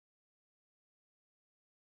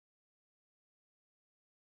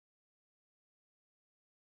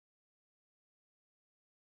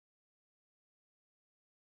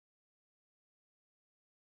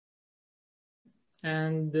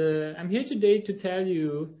And I'm here today to tell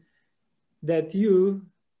you that you,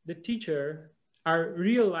 the teacher, are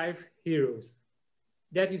real-life heroes,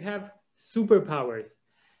 that you have superpowers,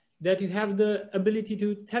 that you have the ability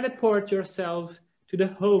to teleport yourself to the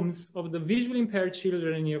homes of the visually impaired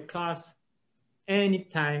children in your class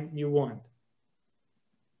anytime you want.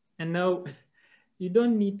 And no, you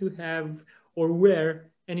don't need to have or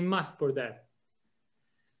wear any mask for that.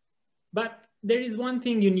 But there is one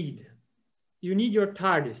thing you need. You need your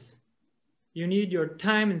TARDIS. You need your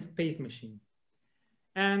time and space machine.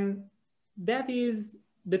 And that is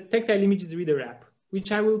the Tactile Images Reader app,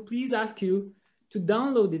 which I will please ask you to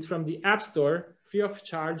download it from the App Store free of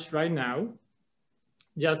charge right now.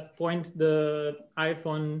 Just point the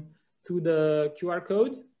iPhone to the QR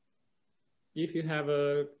code if you have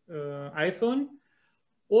a iPhone,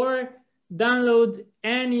 or download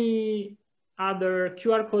any other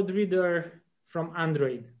QR code reader from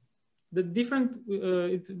Android.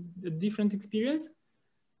 It's a different experience,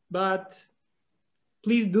 but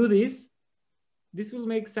please do this. This will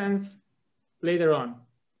make sense later on.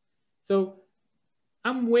 So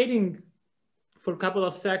I'm waiting for a couple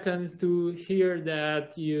of seconds to hear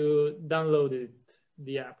that you downloaded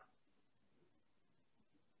the app.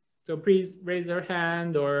 So please raise your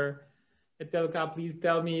hand, or Etelka, please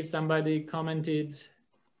tell me if somebody commented.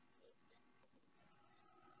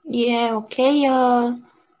 Yeah, okay.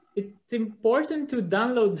 It's important to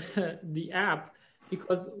download the app,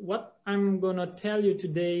 because what I'm gonna tell you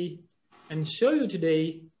today and show you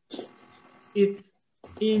today, it's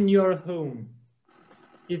in your home.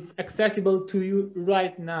 It's accessible to you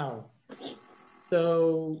right now.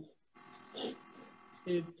 So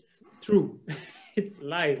it's true, it's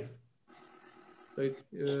live. So it's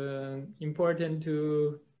important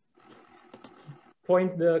to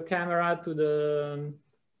point the camera to the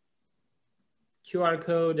QR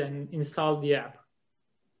code and install the app.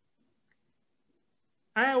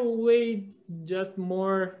 I'll wait just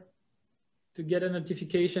more to get a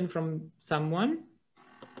notification from someone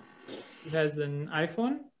who has an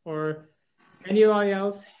iPhone, or anybody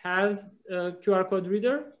else has a QR code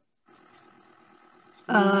reader.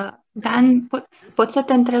 Dan, pot să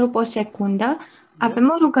te întrerup o secundă? Avem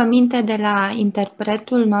o rugăminte de la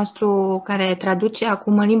interpretul nostru care traduce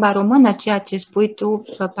acum în limba română ceea ce spui tu,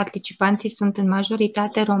 că participanții sunt în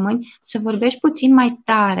majoritate români, să vorbești puțin mai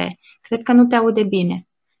tare. Cred că nu te aude bine.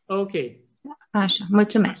 Ok. Așa,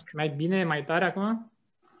 mulțumesc. Mai bine, mai tare acum?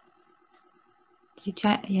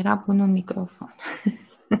 Zicea, era bun un microfon.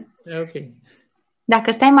 Ok.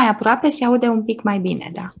 Dacă stai mai aproape, se aude un pic mai bine,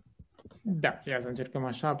 da. Da, ia să încercăm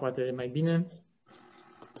așa, poate e mai bine.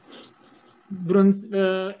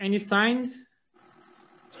 Any signs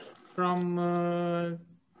from...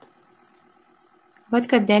 Văd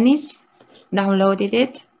că Dennis downloaded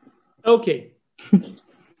it. Okay.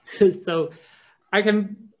 So I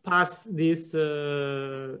can pass this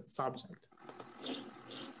subject.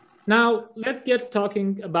 Now, let's get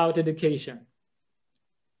talking about education.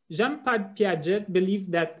 Jean Piaget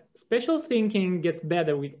believed that special thinking gets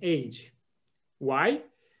better with age. Why?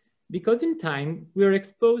 Because in time, we are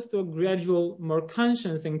exposed to a gradual, more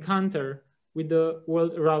conscious encounter with the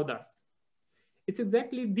world around us. It's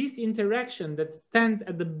exactly this interaction that stands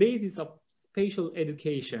at the basis of spatial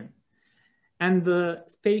education and the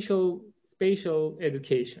spatial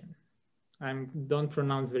education. I don't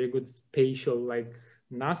pronounce very good spatial like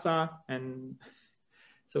NASA, and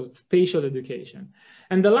so it's spatial education.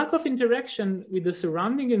 And the lack of interaction with the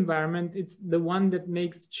surrounding environment, it's the one that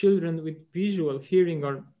makes children with visual, hearing,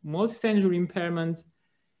 or multisensory impairments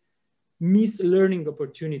miss learning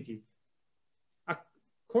opportunities.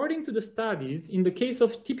 According to the studies, in the case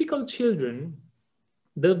of typical children,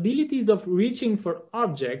 the abilities of reaching for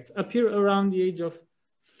objects appear around the age of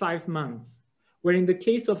 5 months, where in the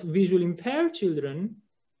case of visually impaired children,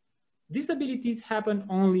 these abilities happen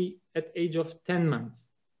only at age of 10 months.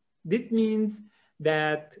 This means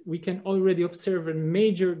that we can already observe a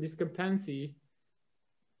major discrepancy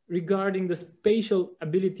regarding the spatial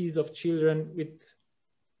abilities of children with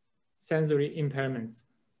sensory impairments.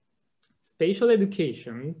 Spatial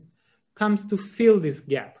education comes to fill this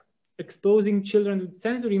gap, exposing children with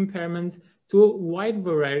sensory impairments to a wide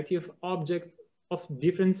variety of objects of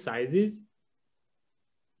different sizes,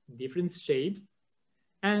 different shapes,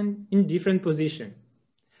 and in different positions.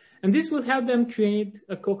 And this will help them create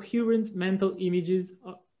a coherent mental images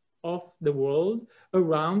of the world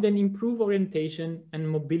around and improve orientation and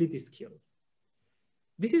mobility skills.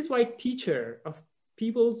 This is why teachers of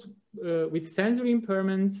people with sensory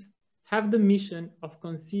impairments have the mission of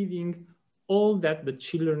conceiving all that the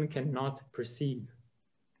children cannot perceive.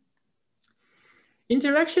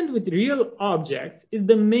 Interaction with real objects is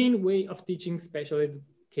the main way of teaching special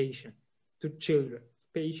education to children,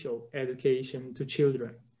 spatial education to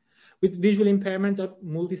children with visual impairments or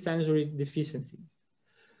multisensory deficiencies.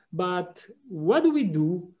 But what do we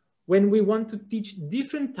do when we want to teach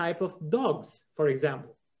different types of dogs, for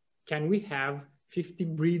example? Can we have 50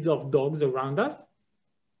 breeds of dogs around us?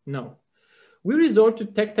 No. We resort to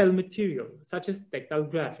tactile material, such as tactile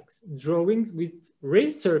graphics, drawings with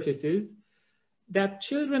raised surfaces that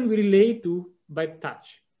children will relate to by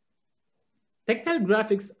touch. Tactile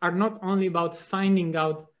graphics are not only about finding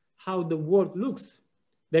out how the world looks,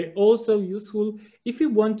 they're also useful if we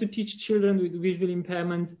want to teach children with visual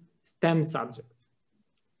impairments STEM subjects.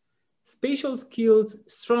 Spatial skills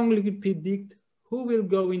strongly predict who will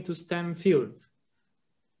go into STEM fields.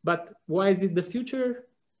 But why is it the future?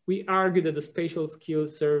 We argue that the spatial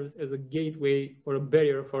skills serves as a gateway or a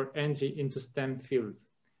barrier for entry into STEM fields.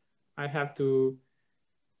 I have to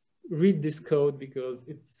read this code because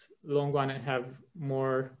it's a long one and have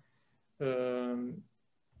more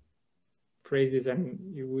phrases and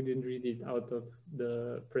you wouldn't read it out of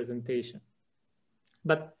the presentation.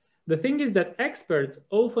 But the thing is that experts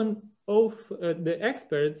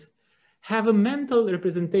have a mental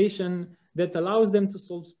representation that allows them to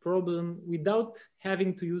solve problems without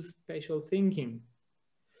having to use spatial thinking.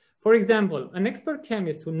 For example, an expert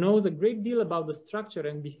chemist who knows a great deal about the structure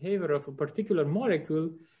and behavior of a particular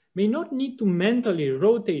molecule may not need to mentally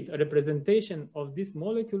rotate a representation of this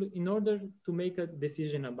molecule in order to make a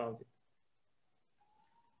decision about it.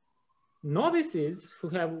 Novices who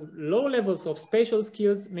have low levels of spatial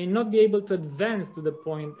skills may not be able to advance to the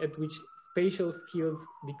point at which spatial skills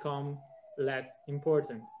become less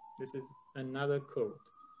important. This is another code.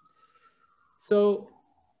 So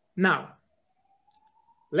now,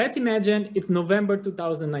 let's imagine it's November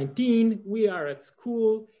 2019, we are at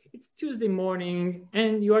school, it's Tuesday morning,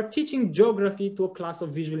 and you are teaching geography to a class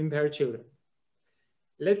of visually impaired children.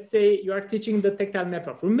 Let's say you are teaching the tactile map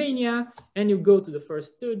of Romania, and you go to the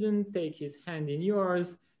first student, take his hand in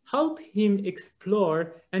yours, help him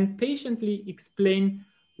explore, and patiently explain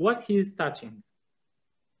what he is touching.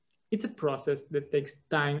 It's a process that takes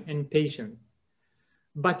time and patience,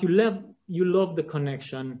 but you love the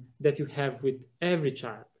connection that you have with every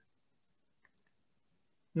child.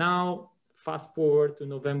 Now, fast forward to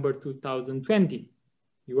November 2020.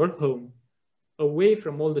 You are home, away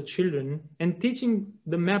from all the children, and teaching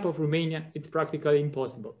the map of Romania, it's practically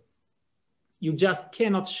impossible. You just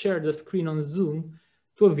cannot share the screen on Zoom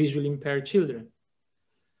to a visually impaired children.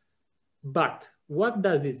 But what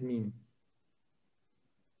does this mean?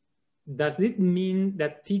 Does it mean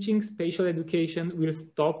that teaching spatial education will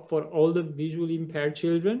stop for all the visually impaired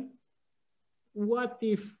children? What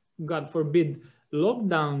if, God forbid,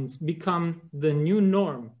 lockdowns become the new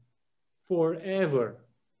norm forever?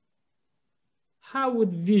 How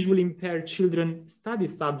would visually impaired children study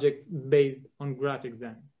subjects based on graphics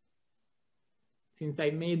then? Since I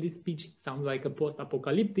made this speech sound like a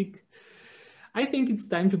post-apocalyptic, I think it's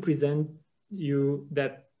time to present you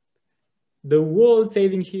that the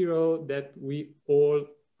world-saving hero that we all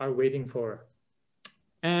are waiting for.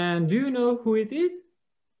 And do you know who it is?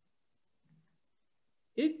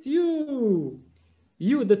 It's you.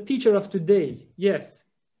 You, the teacher of today. Yes,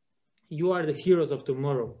 you are the heroes of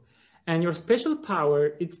tomorrow. And your special power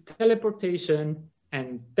is teleportation,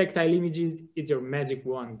 and tactile images is your magic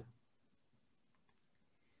wand.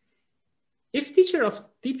 If teachers of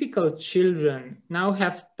typical children now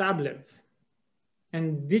have tablets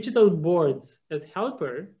and digital boards as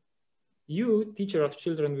helper, you, teacher of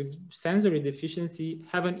children with sensory deficiency,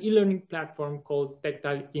 have an e-learning platform called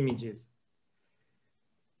Tactile Images.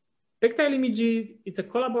 Tactile Images, it's a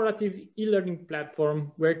collaborative e-learning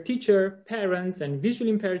platform where teacher, parents, and visually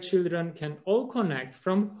impaired children can all connect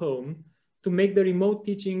from home to make the remote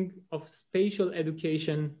teaching of spatial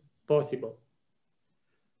education possible.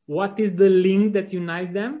 What is the link that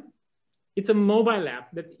unites them? It's a mobile app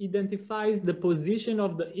that identifies the position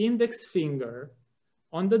of the index finger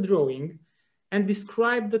on the drawing and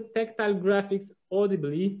describes the tactile graphics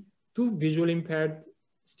audibly to visually impaired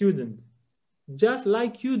students, just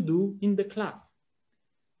like you do in the class.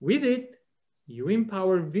 With it, you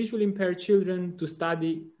empower visually impaired children to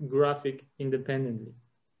study graphic independently.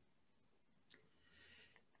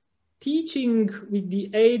 Teaching with the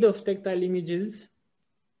aid of tactile images,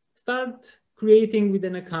 start creating with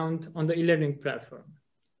an account on the e-learning platform.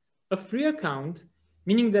 A free account,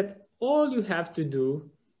 meaning that all you have to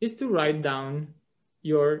do is to write down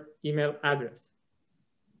your email address.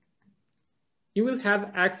 You will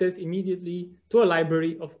have access immediately to a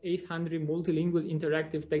library of 800 multilingual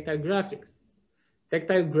interactive tactile graphics.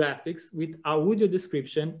 tactile graphics with audio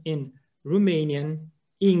description in Romanian,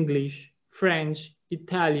 English, French,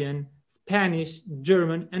 Italian, Spanish,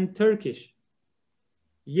 German, and Turkish.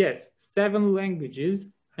 Yes, 7 languages,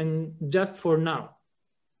 and just for now.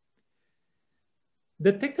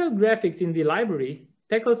 The tactile graphics in the library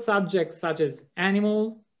tackle subjects such as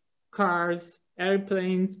animals, cars,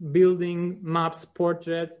 airplanes, building, maps,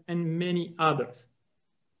 portraits, and many others.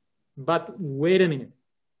 But wait a minute,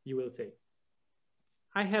 you will say.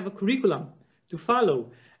 I have a curriculum to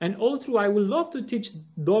follow, and although I would love to teach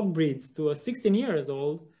dog breeds to a 16 years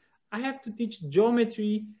old, I have to teach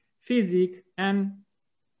geometry, physics, and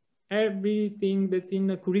everything that's in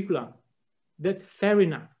the curriculum. That's fair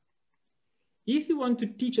enough. If you want to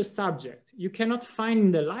teach a subject you cannot find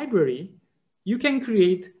in the library, you can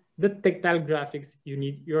create the tactile graphics you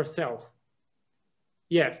need yourself.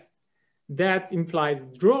 Yes, that implies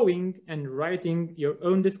drawing and writing your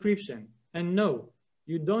own description. And no,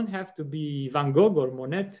 you don't have to be Van Gogh or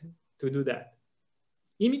Monet to do that.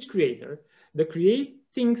 Image Creator, the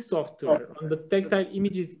creating software on the Tactile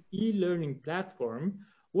Images e-learning platform,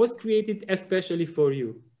 was created especially for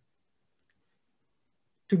you,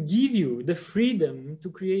 to give you the freedom to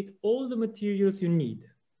create all the materials you need,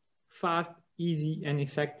 fast, easy, and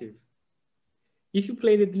effective. If you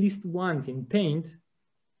played at least once in Paint,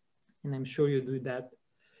 and I'm sure you do that,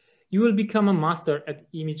 you will become a master at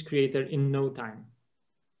Image Creator in no time.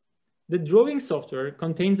 The drawing software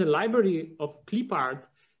contains a library of clip art,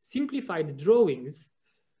 simplified drawings,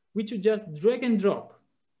 which you just drag and drop.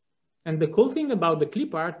 And the cool thing about the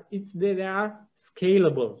clip art is that they are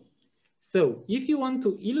scalable. So if you want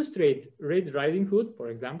to illustrate Red Riding Hood, for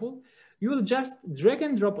example, you will just drag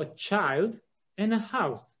and drop a child and a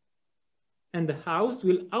house. And the house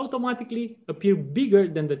will automatically appear bigger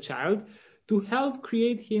than the child to help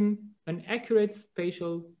create him an accurate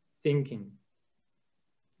spatial thinking.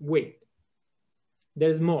 Wait,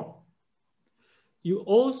 there's more. You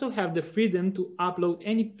also have the freedom to upload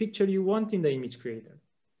any picture you want in the Image Creator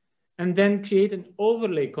and then create an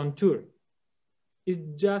overlay contour. It's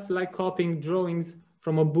just like copying drawings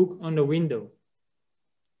from a book on a window.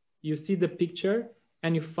 You see the picture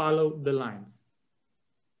and you follow the lines.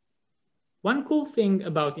 One cool thing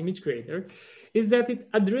about Image Creator is that it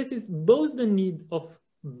addresses both the need of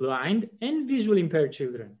blind and visually impaired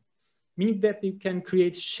children, meaning that you can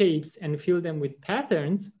create shapes and fill them with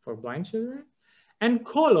patterns for blind children and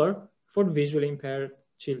color for visually impaired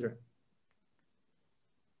children.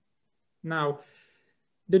 Now,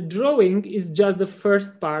 the drawing is just the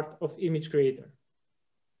first part of Image Creator,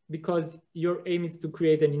 because your aim is to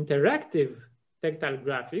create an interactive tactile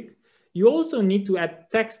graphic. You also need to add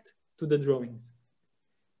text to the drawings.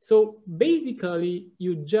 So basically,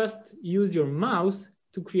 you just use your mouse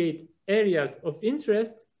to create areas of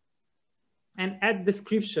interest and add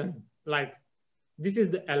description, like this is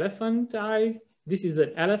the elephant eyes, this is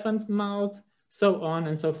the elephant's mouth, so on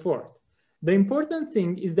and so forth. The important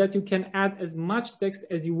thing is that you can add as much text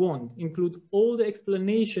as you want, include all the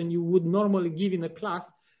explanation you would normally give in a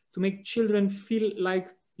class to make children feel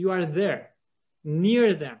like you are there,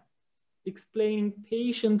 near them, explaining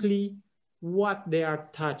patiently what they are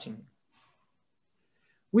touching.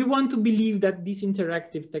 We want to believe that these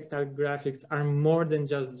interactive tactile graphics are more than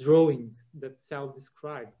just drawings that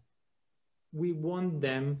self-describe. We want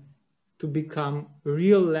them to become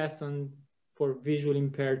real lessons for visually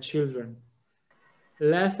impaired children.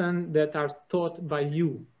 Lessons that are taught by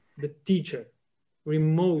you, the teacher,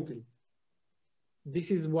 remotely. This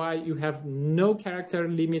is why you have no character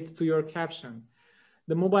limit to your caption.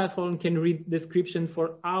 The mobile phone can read description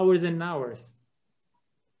for hours and hours.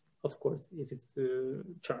 Of course, if it's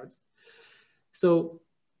charged. So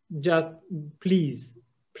just please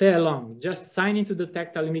play along. Just sign into the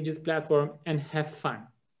Tactile Images platform and have fun.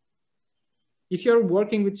 If you're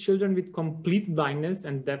working with children with complete blindness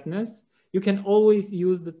and deafness, you can always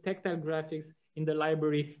use the tactile graphics in the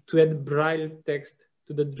library to add braille text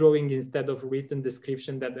to the drawing instead of written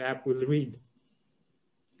description that the app will read.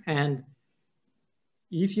 And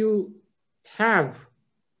if you have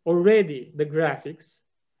already the graphics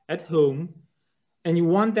at home and you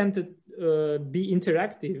want them to be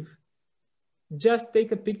interactive, just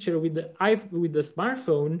take a picture with the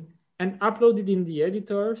smartphone and upload it in the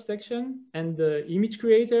editor section, and the Image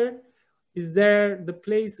Creator is there the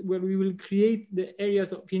place where we will create the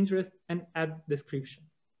areas of interest and add description.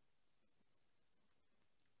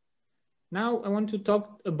 Now I want to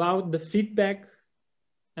talk about the feedback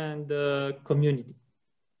and the community.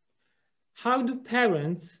 How do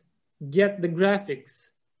parents get the graphics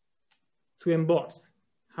to emboss?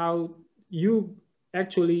 How you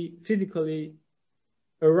actually physically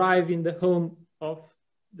arrive in the home of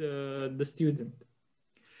the student.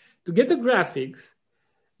 To get the graphics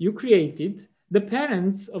you created, the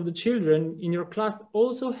parents of the children in your class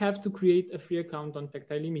also have to create a free account on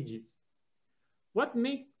Tactile Images. What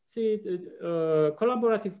makes it a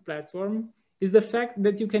collaborative platform is the fact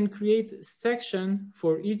that you can create a section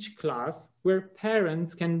for each class where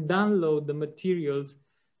parents can download the materials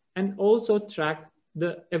and also track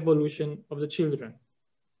the evolution of the children.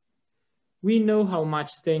 We know how much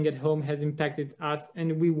staying at home has impacted us,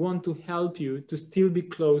 and we want to help you to still be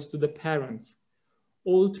close to the parents,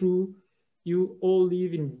 all through you all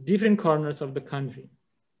live in different corners of the country.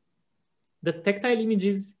 The Tactile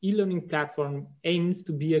Images e-learning platform aims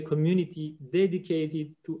to be a community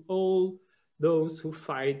dedicated to all those who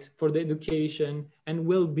fight for the education and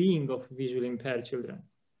well-being of visually impaired children,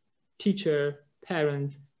 teachers,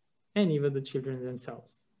 parents, and even the children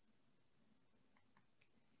themselves.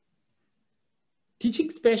 Teaching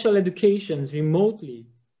special educations remotely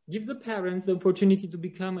gives the parents the opportunity to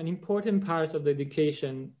become an important part of the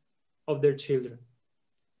education of their children.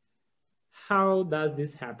 How does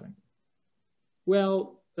this happen?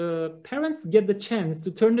 Well, parents get the chance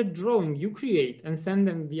to turn the drawing you create and send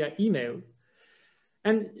them via email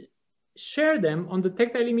and share them on the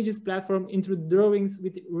Tactile Images platform into drawings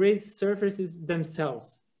with raised surfaces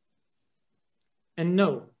themselves. And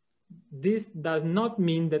no, this does not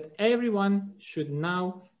mean that everyone should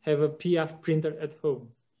now have a PF printer at home.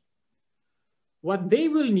 What they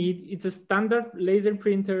will need is a standard laser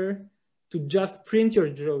printer to just print your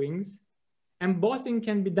drawings. Embossing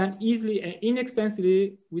can be done easily and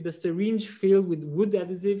inexpensively with a syringe filled with wood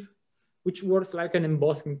adhesive, which works like an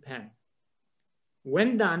embossing pen.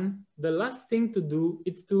 When done, the last thing to do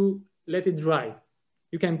is to let it dry.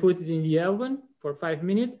 You can put it in the oven for 5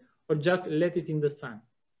 minutes or just let it in the sun.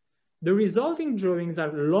 The resulting drawings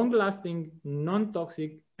are long-lasting,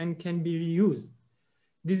 non-toxic, and can be reused.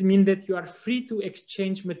 This means that you are free to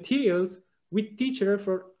exchange materials with teachers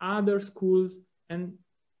for other schools and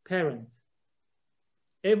parents.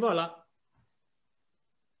 Et voila.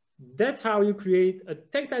 That's how you create a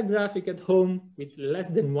tactile graphic at home with less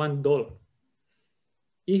than $1.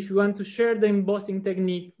 If you want to share the embossing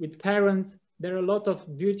technique with parents, there are a lot of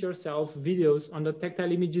do-it-yourself videos on the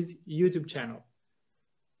Tactile Images YouTube channel.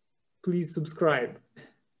 Please subscribe.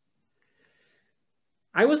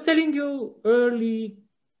 I was telling you early,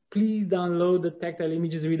 please download the Tactile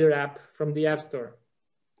Images Reader app from the App Store.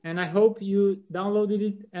 And I hope you downloaded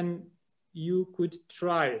it and you could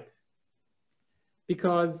try it.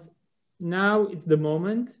 Because now it's the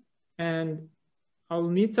moment and I'll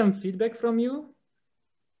need some feedback from you,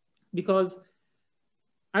 because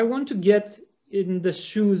I want to get in the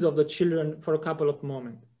shoes of the children for a couple of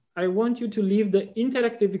moments. I want you to live the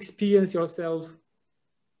interactive experience yourself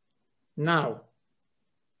now.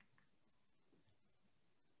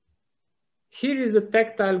 Here is a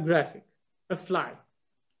tactile graphic, a fly.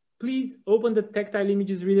 Please open the Tactile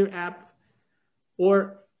Images Reader app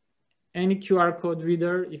or any QR code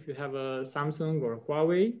reader if you have a Samsung or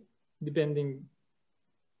Huawei, depending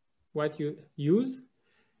what you use.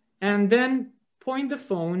 And then point the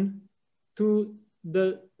phone to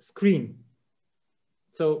the screen.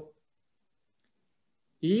 So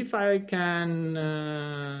if I can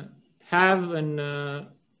have a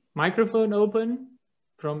microphone open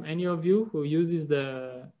from any of you who uses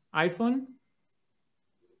the iPhone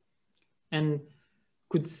and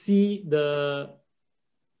could see the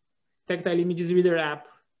Tactile Images Reader app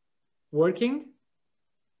working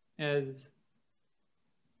as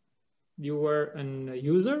you were a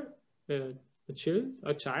user,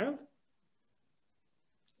 a child,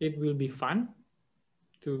 it will be fun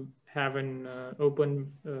to have an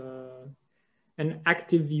an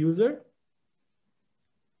active user.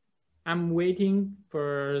 I'm waiting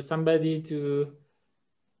for somebody to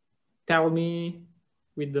tell me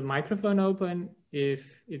with the microphone open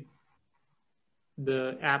if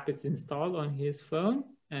the app is installed on his phone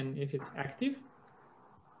and if it's active.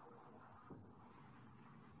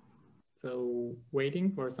 So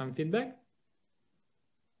waiting for some feedback.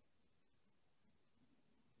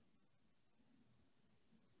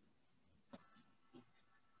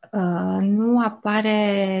 Nu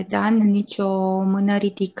apare, Dan, nicio mână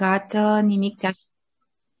ridicată, nimic.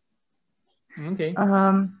 Okay.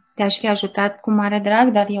 Te-aș fi ajutat cu mare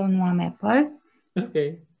drag, dar eu nu am Apple.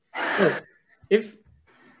 Okay. So if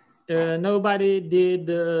nobody did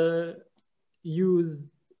use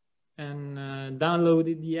and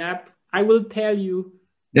downloaded the app, I will tell you.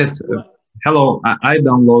 Yes. Hello, I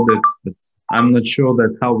downloaded it, but I'm not sure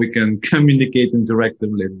that how we can communicate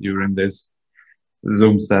interactively during this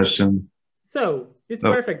Zoom session. So it's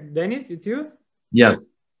perfect. Dennis, it's you?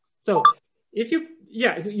 Yes. So if you,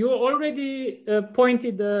 yeah, so you already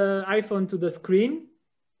pointed the iPhone to the screen,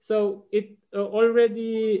 so it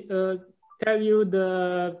already tell you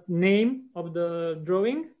the name of the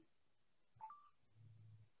drawing.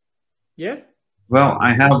 Yes? Well,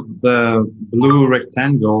 I have the blue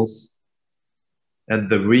rectangles at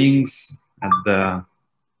the rings, at the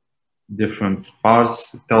different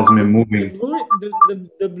parts. It tells me moving.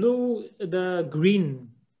 The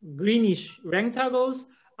greenish rectangles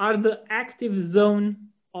are the active zone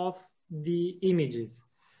of the images.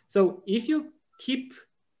 So if you keep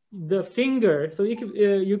the finger, so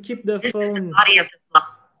you keep the phone. This is the body of the flow.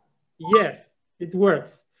 Yes, it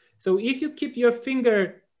works. So if you keep your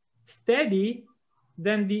finger steady,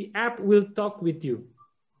 then the app will talk with you.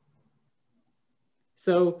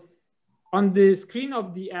 So on the screen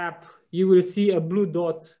of the app, you will see a blue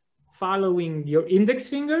dot following your index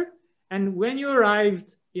finger. And when you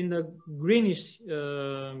arrived in the greenish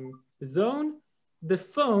zone, the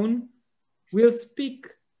phone will speak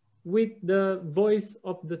with the voice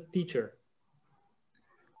of the teacher.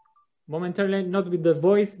 Momentarily, not with the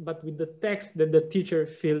voice, but with the text that the teacher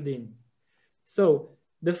filled in. So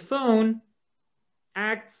the phone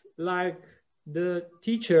acts like the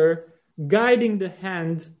teacher guiding the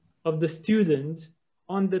hand of the student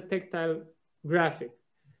on the tactile graphic.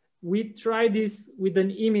 We try this with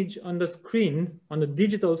an image on the screen, on the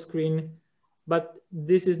digital screen, but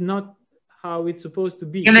this is not how it's supposed to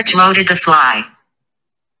be. Image loaded to fly.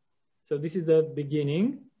 So this is the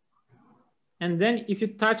beginning. And then if you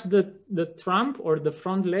touch the trunk or the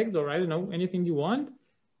front legs, or I don't know, anything you want,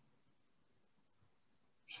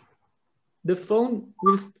 the phone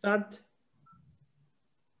will start.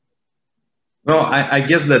 Well, I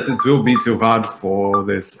guess that it will be too hard for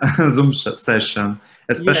this Zoom session,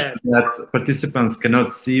 especially that participants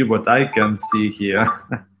cannot see what I can see here.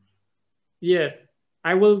 Yes,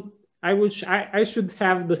 I should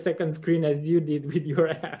have the second screen as you did with your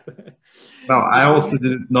app. No, I also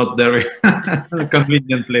did it not very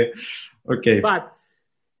conveniently. Okay. But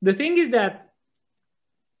the thing is that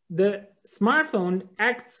the smartphone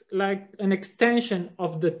acts like an extension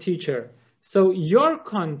of the teacher. So your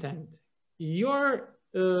content, your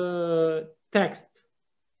text,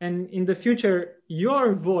 and in the future,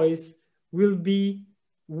 your voice will be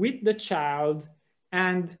with the child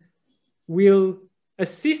and will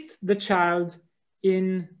assist the child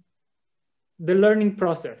in the learning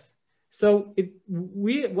process. So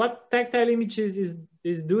what Tactile Images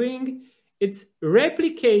is doing, it's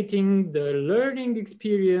replicating the learning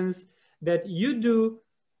experience that you do,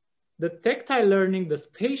 the tactile learning, the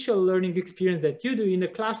spatial learning experience that you do in the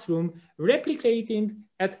classroom, replicating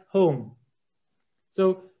at home.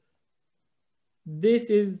 So this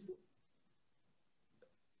is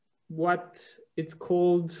what it's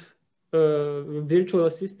called virtual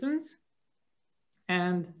assistants,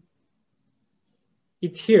 and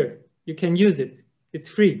it's here. You can use it. It's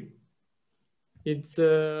free. It's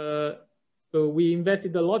we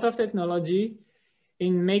invested a lot of technology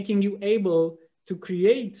in making you able to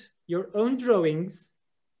create your own drawings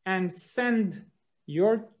and send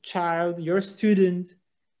your child, your student,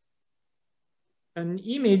 an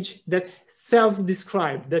image that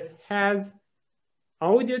self-described, that has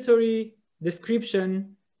auditory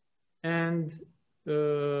description and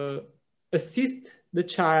assist the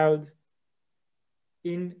child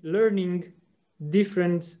in learning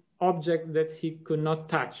different objects that he could not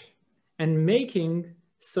touch, and making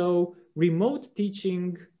so remote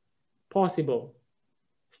teaching possible.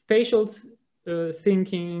 Spatial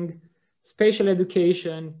thinking, spatial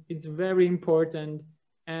education, it's very important.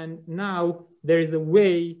 And now there is a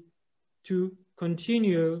way to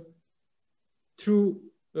continue through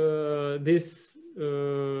this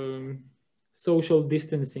social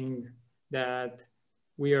distancing that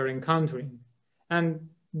we are encountering. And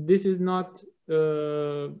this is not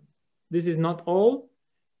all.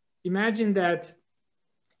 Imagine that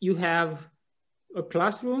you have a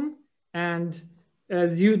classroom, and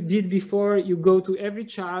as you did before, you go to every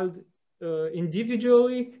child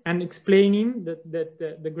individually and explaining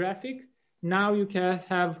the graphic. Now you can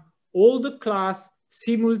have all the class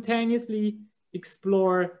simultaneously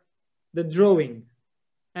explore the drawing.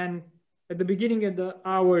 And at the beginning of the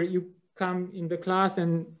hour, you come in the class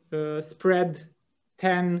and spread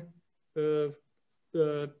 10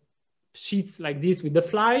 sheets like this with the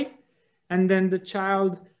fly. And then the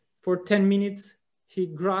child, for 10 minutes, he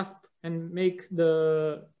grasp and make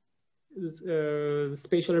the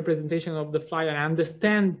spatial representation of the fly and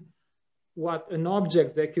understand what an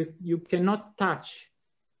object that you cannot touch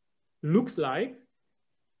looks like,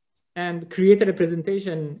 and create a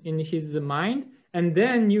representation in his mind. And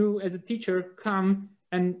then you, as a teacher, come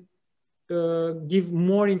and give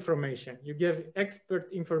more information. You give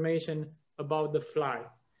expert information about the fly.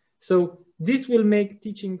 So this will make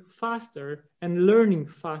teaching faster and learning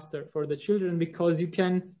faster for the children, because you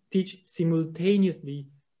can teach simultaneously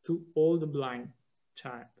to all the blind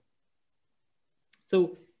child.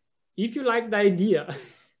 So if you like the idea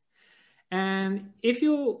and if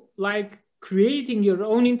you like creating your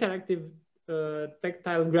own interactive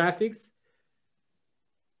tactile graphics,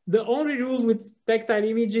 the only rule with Tactile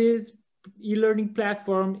Images e-learning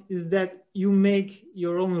platform is that you make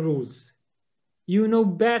your own rules. You know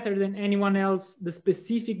better than anyone else the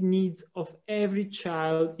specific needs of every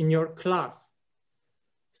child in your class.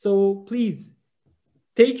 So please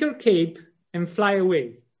take your cape and fly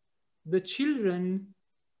away. The children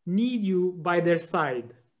need you by their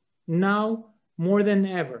side now more than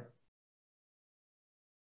ever.